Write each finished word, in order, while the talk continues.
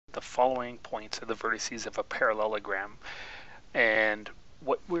following points are the vertices of a parallelogram. And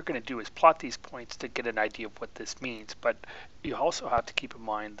what we're going to do is plot these points to get an idea of what this means. But you also have to keep in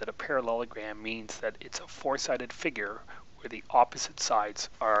mind that a parallelogram means that it's a four-sided figure where the opposite sides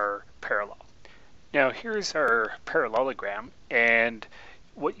are parallel. Now here's our parallelogram, and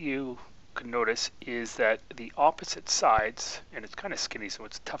what you can notice is that the opposite sides, and it's kind of skinny so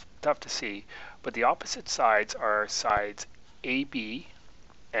it's tough to see, but the opposite sides are sides AB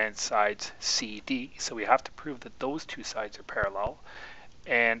and sides CD. So we have to prove that those two sides are parallel,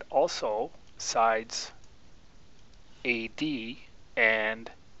 and also sides AD and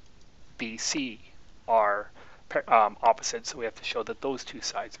BC are opposite, so we have to show that those two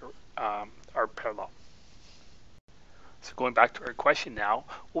sides are parallel. So going back to our question now,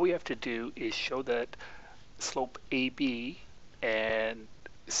 what we have to do is show that slope AB and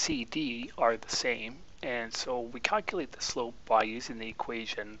CD are the same, and so we calculate the slope by using the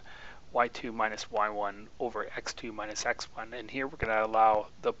equation y2 minus y1 over x2 minus x1, and here we're going to allow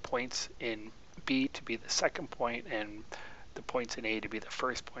the points in B to be the second point and the points in A to be the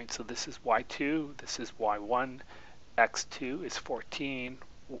first point. So this is y2, this is y1, x2 is 14,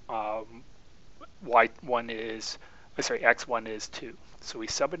 x1 is 2. So we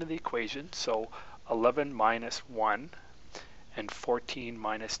sub into the equation, so 11 minus 1 and 14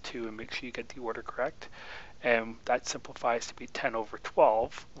 minus 2, and make sure you get the order correct. And that simplifies to be 10 over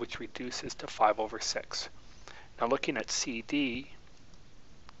 12, which reduces to 5 over 6. Now looking at CD,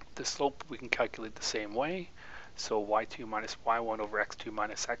 the slope we can calculate the same way. So y2 minus y1 over x2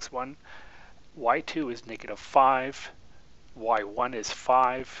 minus x1. y2 is negative 5, y1 is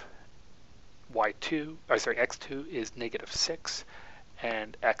 5, x2 is negative 6,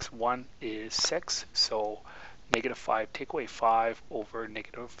 and x1 is 6. So negative 5 take away 5 over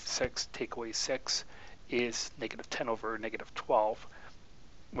negative 6 take away 6 is negative 10 over negative 12.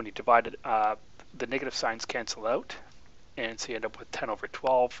 When you divide it, the negative signs cancel out, and so you end up with 10 over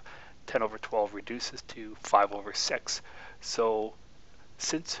 12. 10 over 12 reduces to 5 over 6. So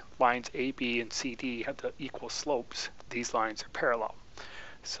since lines A, B, and CD have the equal slopes, these lines are parallel.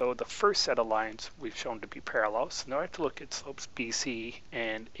 So the first set of lines we've shown to be parallel. So now I have to look at slopes BC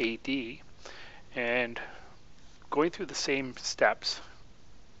and AD, and going through the same steps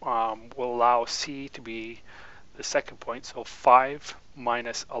will allow C to be the second point. So 5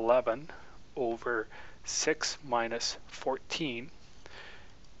 minus 11 over 6 minus 14,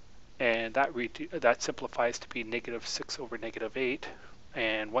 and that simplifies to be negative 6 over negative 8,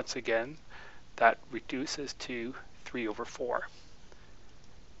 and once again that reduces to 3 over 4.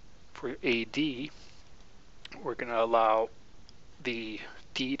 For AD, we're going to allow the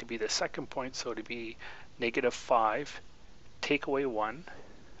D to be the second point, so to be negative 5 take away 1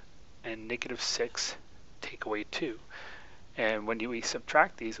 and negative 6 take away 2. And when we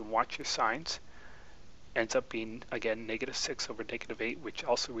subtract these and watch your signs, ends up being again negative 6 over negative 8, which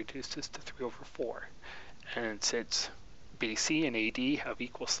also reduces to 3 over 4. And since BC and AD have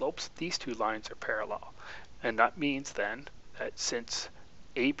equal slopes, these two lines are parallel. And that means then that since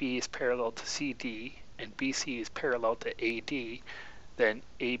AB is parallel to CD and BC is parallel to AD, then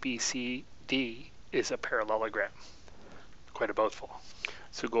ABCD is a parallelogram. Quite a mouthful.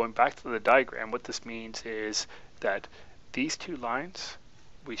 So going back to the diagram, what this means is that these two lines,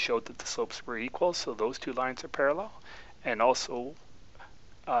 we showed that the slopes were equal, so those two lines are parallel, and also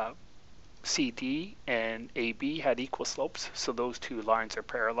CD and AB had equal slopes, so those two lines are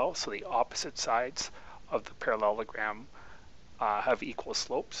parallel, so the opposite sides of the parallelogram have equal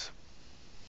slopes.